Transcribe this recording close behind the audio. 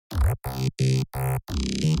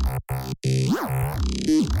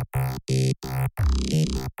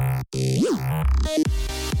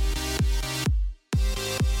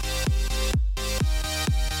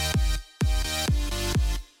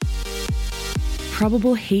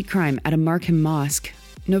Probable hate crime at a Markham mosque.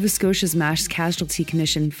 Nova Scotia's Mass Casualty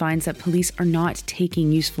Commission finds that police are not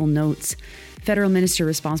taking useful notes. Federal minister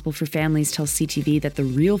responsible for families tells CTV that the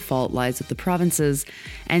real fault lies with the provinces.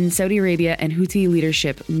 And Saudi Arabia and Houthi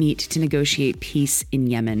leadership meet to negotiate peace in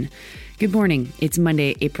Yemen. Good morning. It's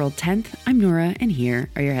Monday, April 10th. I'm Nora, and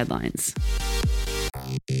here are your headlines.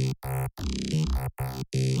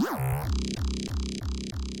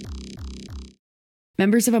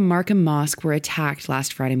 Members of a Markham mosque were attacked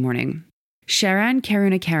last Friday morning. Sharan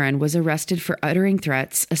Karunakaran was arrested for uttering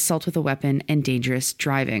threats, assault with a weapon, and dangerous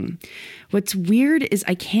driving. What's weird is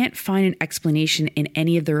I can't find an explanation in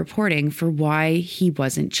any of the reporting for why he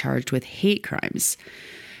wasn't charged with hate crimes.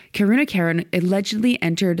 Karunakaran allegedly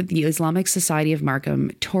entered the Islamic Society of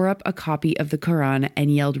Markham, tore up a copy of the Quran,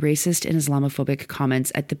 and yelled racist and Islamophobic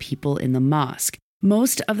comments at the people in the mosque.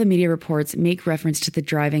 Most of the media reports make reference to the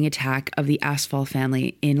driving attack of the Asfal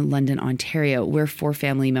family in London, Ontario, where 4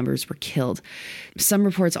 family members were killed. Some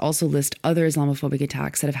reports also list other Islamophobic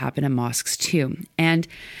attacks that have happened at mosques too. And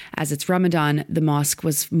as it's Ramadan, the mosque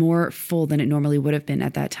was more full than it normally would have been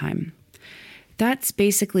at that time. That's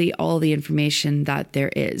basically all the information that there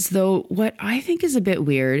is. Though what I think is a bit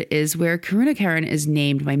weird is where Karunakaran is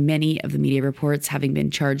named by many of the media reports having been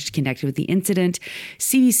charged connected with the incident,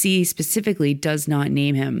 CBC specifically does not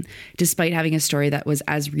name him, despite having a story that was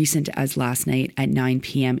as recent as last night at 9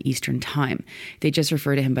 p.m. Eastern Time. They just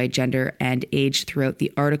refer to him by gender and age throughout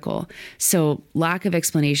the article. So lack of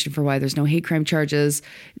explanation for why there's no hate crime charges,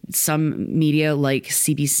 some media like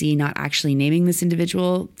CBC not actually naming this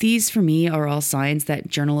individual, these for me are all signs that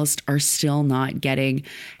journalists are still not getting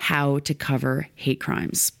how to cover hate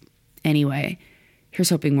crimes. Anyway, here's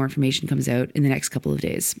hoping more information comes out in the next couple of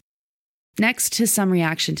days. Next, to some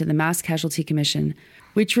reaction to the Mass Casualty Commission,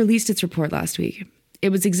 which released its report last week. It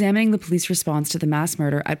was examining the police response to the mass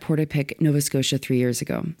murder at Portapique, Nova Scotia 3 years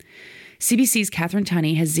ago. CBC's Catherine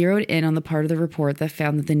Tunney has zeroed in on the part of the report that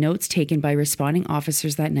found that the notes taken by responding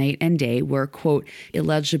officers that night and day were, quote,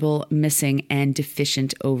 illegible, missing, and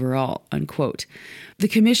deficient overall, unquote. The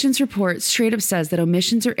Commission's report straight up says that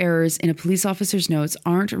omissions or errors in a police officer's notes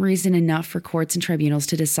aren't reason enough for courts and tribunals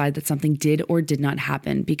to decide that something did or did not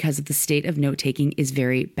happen because of the state of note-taking is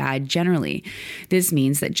very bad generally. This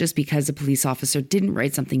means that just because a police officer didn't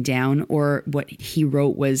write something down or what he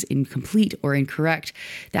wrote was incomplete or incorrect,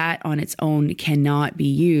 that on its own cannot be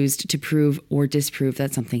used to prove or disprove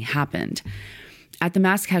that something happened. At the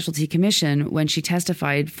Mass Casualty Commission, when she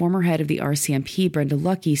testified, former head of the RCMP, Brenda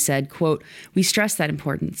Lucki, said, quote, we stress that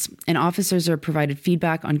importance, and officers are provided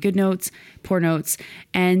feedback on good notes, poor notes,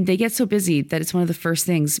 and they get so busy that it's one of the first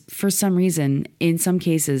things, for some reason, in some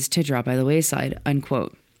cases, to drop by the wayside,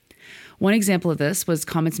 unquote. One example of this was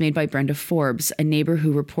comments made by Brenda Forbes, a neighbor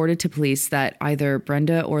who reported to police that either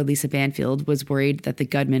Brenda or Lisa Banfield was worried that the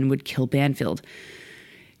gunman would kill Banfield.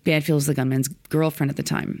 Banfield was the gunman's girlfriend at the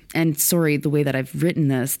time. And sorry, the way that I've written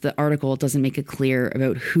this, the article doesn't make it clear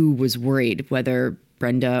about who was worried, whether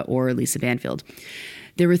Brenda or Lisa Banfield.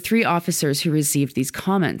 There were 3 officers who received these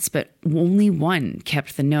comments, but only one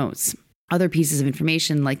kept the notes. Other pieces of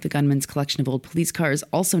information, like the gunman's collection of old police cars,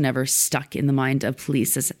 also never stuck in the mind of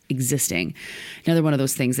police as existing. Another one of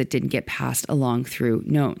those things that didn't get passed along through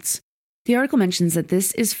notes. The article mentions that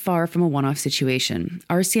this is far from a one-off situation.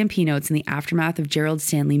 RCMP notes in the aftermath of Gerald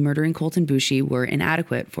Stanley murdering Colton Boushie were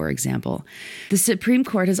inadequate, for example. The Supreme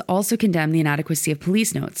Court has also condemned the inadequacy of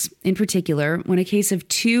police notes, in particular when a case of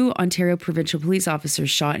 2 Ontario provincial police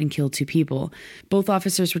officers shot and killed 2 people. Both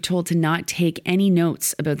officers were told to not take any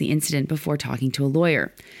notes about the incident before talking to a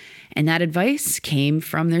lawyer. And that advice came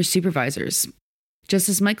from their supervisors.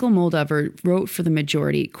 Justice Michael Moldover wrote for the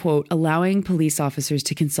majority, quote, allowing police officers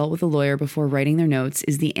to consult with a lawyer before writing their notes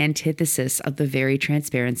is the antithesis of the very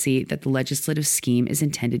transparency that the legislative scheme is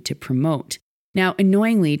intended to promote. Now,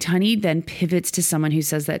 annoyingly, Tunney then pivots to someone who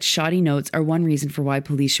says that shoddy notes are one reason for why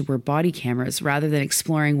police should wear body cameras, rather than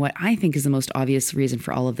exploring what I think is the most obvious reason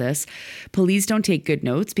for all of this. Police don't take good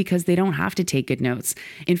notes because they don't have to take good notes.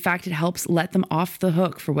 In fact, it helps let them off the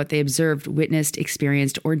hook for what they observed, witnessed,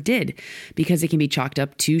 experienced, or did, because it can be chalked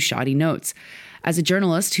up to shoddy notes. As a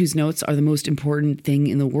journalist whose notes are the most important thing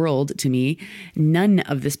in the world to me, none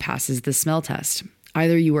of this passes the smell test.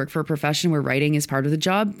 Either you work for a profession where writing is part of the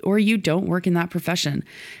job, or you don't work in that profession.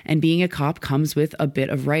 And being a cop comes with a bit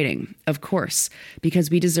of writing, of course, because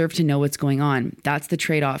we deserve to know what's going on. That's the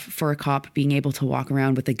trade-off for a cop being able to walk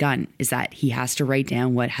around with a gun, is that he has to write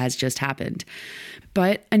down what has just happened.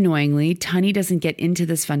 But annoyingly, Tunney doesn't get into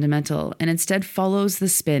this fundamental and instead follows the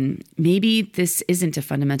spin. Maybe this isn't a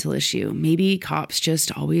fundamental issue. Maybe cops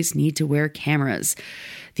just always need to wear cameras,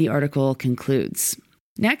 the article concludes.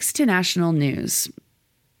 Next to national news.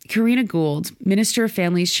 Karina Gould, Minister of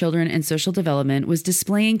Families, Children and Social Development, was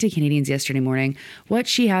displaying to Canadians yesterday morning what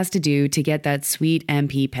she has to do to get that sweet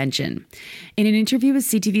MP pension. In an interview with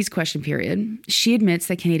CTV's Question Period, she admits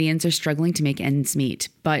that Canadians are struggling to make ends meet,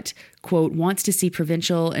 but, quote, wants to see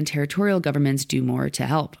provincial and territorial governments do more to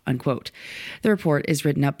help, unquote. The report is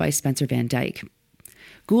written up by Spencer Van Dyke.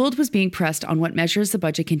 Gould was being pressed on what measures the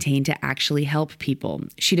budget contained to actually help people.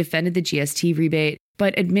 She defended the GST rebate,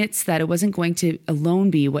 but admits that it wasn't going to alone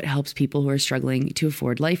be what helps people who are struggling to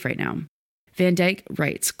afford life right now. Van Dyke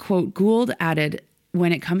writes, quote, Gould added,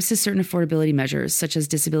 when it comes to certain affordability measures, such as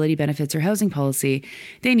disability benefits or housing policy,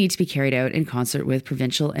 they need to be carried out in concert with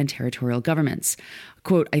provincial and territorial governments.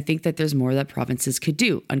 Quote, I think that there's more that provinces could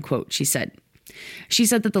do, unquote, she said. She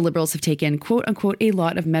said that the Liberals have taken, quote unquote, a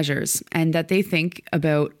lot of measures and that they think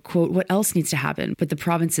about, quote, what else needs to happen, but the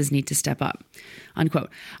provinces need to step up, unquote.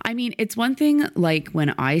 I mean, it's one thing like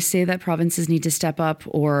when I say that provinces need to step up,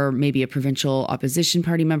 or maybe a provincial opposition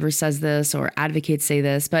party member says this, or advocates say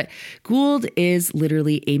this, but Gould is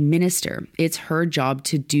literally a minister. It's her job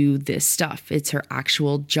to do this stuff. It's her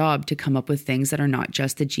actual job to come up with things that are not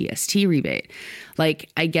just the GST rebate. Like,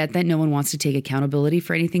 I get that no one wants to take accountability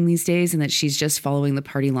for anything these days and that she's just following the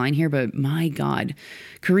party line here, but my God,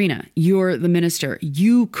 Karina, you're the minister.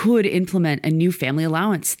 You could implement a new family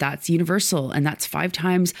allowance that's universal and that's 5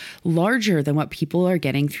 times larger than what people are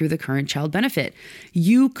getting through the current child benefit.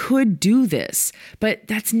 You could do this, but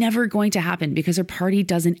that's never going to happen because her party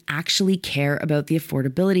doesn't actually care about the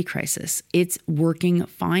affordability crisis. It's working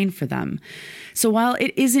fine for them. So while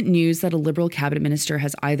it isn't news that a Liberal cabinet minister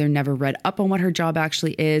has either never read up on what her job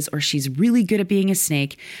actually is or she's really good at being a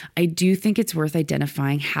snake, I do think it's worth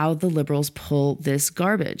identifying how the Liberals pull this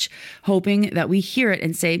garbage, hoping that we hear it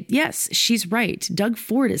and say, yes, she's right. Doug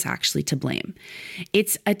Ford is actually to blame.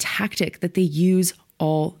 It's a tactic that they use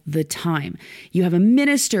all the time. You have a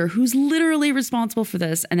minister who's literally responsible for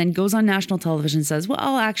this and then goes on national television and says,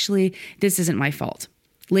 well, actually, this isn't my fault.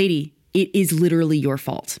 Lady, it is literally your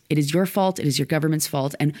fault. It is your fault. It is your government's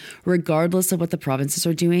fault. And regardless of what the provinces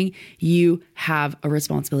are doing, you have a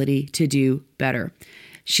responsibility to do better.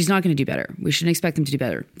 She's not going to do better. We shouldn't expect them to do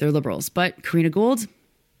better. They're Liberals. But Karina Gould,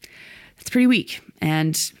 that's pretty weak.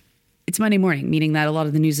 And it's Monday morning, meaning that a lot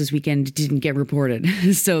of the news this weekend didn't get reported.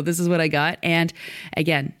 So this is what I got. And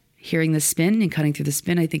again, hearing the spin and cutting through the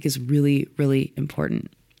spin, I think is really, really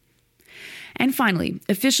important. And finally,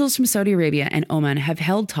 officials from Saudi Arabia and Oman have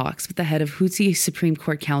held talks with the head of Houthi Supreme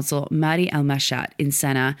Court Counsel Mahdi al-Mashat in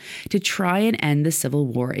Sana'a to try and end the civil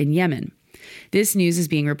war in Yemen. This news is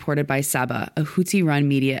being reported by Saba, a Houthi-run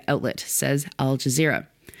media outlet, says Al Jazeera.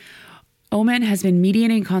 Oman has been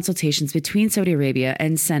mediating consultations between Saudi Arabia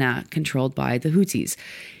and Sana'a, controlled by the Houthis.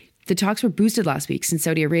 The talks were boosted last week since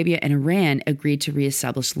Saudi Arabia and Iran agreed to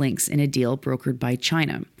reestablish links in a deal brokered by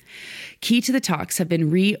China. Key to the talks have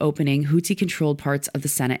been reopening Houthi-controlled parts of the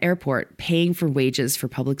Sana'a airport, paying for wages for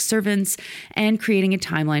public servants, and creating a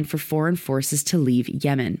timeline for foreign forces to leave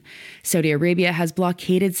Yemen. Saudi Arabia has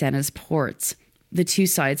blockaded Sana'a's ports. The two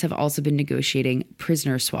sides have also been negotiating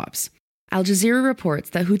prisoner swaps. Al Jazeera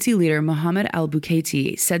reports that Houthi leader Mohammed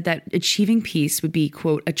al-Bukaiti said that achieving peace would be,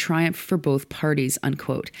 quote, a triumph for both parties,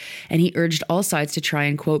 unquote. And he urged all sides to try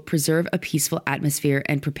and, quote, preserve a peaceful atmosphere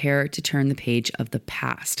and prepare to turn the page of the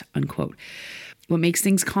past, unquote. What makes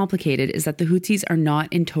things complicated is that the Houthis are not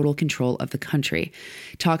in total control of the country.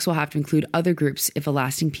 Talks will have to include other groups if a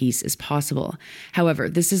lasting peace is possible. However,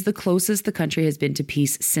 this is the closest the country has been to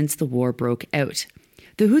peace since the war broke out.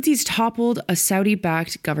 The Houthis toppled a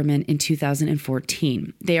Saudi-backed government in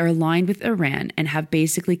 2014. They are aligned with Iran and have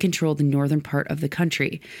basically controlled the northern part of the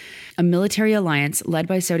country. A military alliance led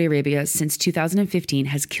by Saudi Arabia since 2015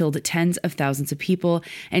 has killed tens of thousands of people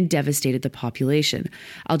and devastated the population.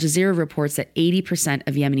 Al Jazeera reports that 80%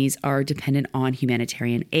 of Yemenis are dependent on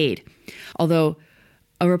humanitarian aid. Although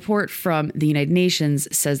a report from the United Nations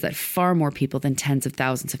says that far more people than tens of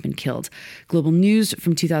thousands have been killed. Global News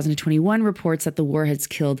from 2021 reports that the war has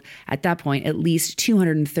killed, at that point, at least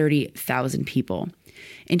 230,000 people.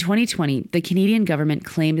 In 2020, the Canadian government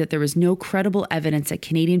claimed that there was no credible evidence that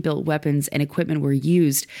Canadian-built weapons and equipment were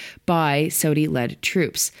used by Saudi-led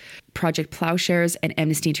troops. Project Plowshares and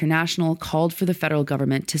Amnesty International called for the federal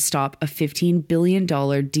government to stop a $15 billion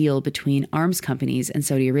deal between arms companies and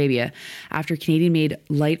Saudi Arabia after Canadian-made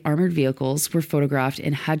light armored vehicles were photographed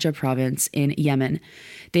in Hajj province in Yemen.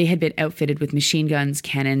 They had been outfitted with machine guns,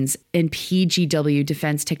 cannons, and PGW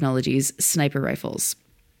Defense Technologies sniper rifles.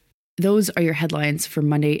 Those are your headlines for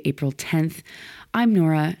Monday, April 10th. I'm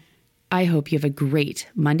Nora. I hope you have a great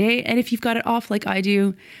Monday. And if you've got it off like I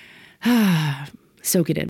do, soak it in.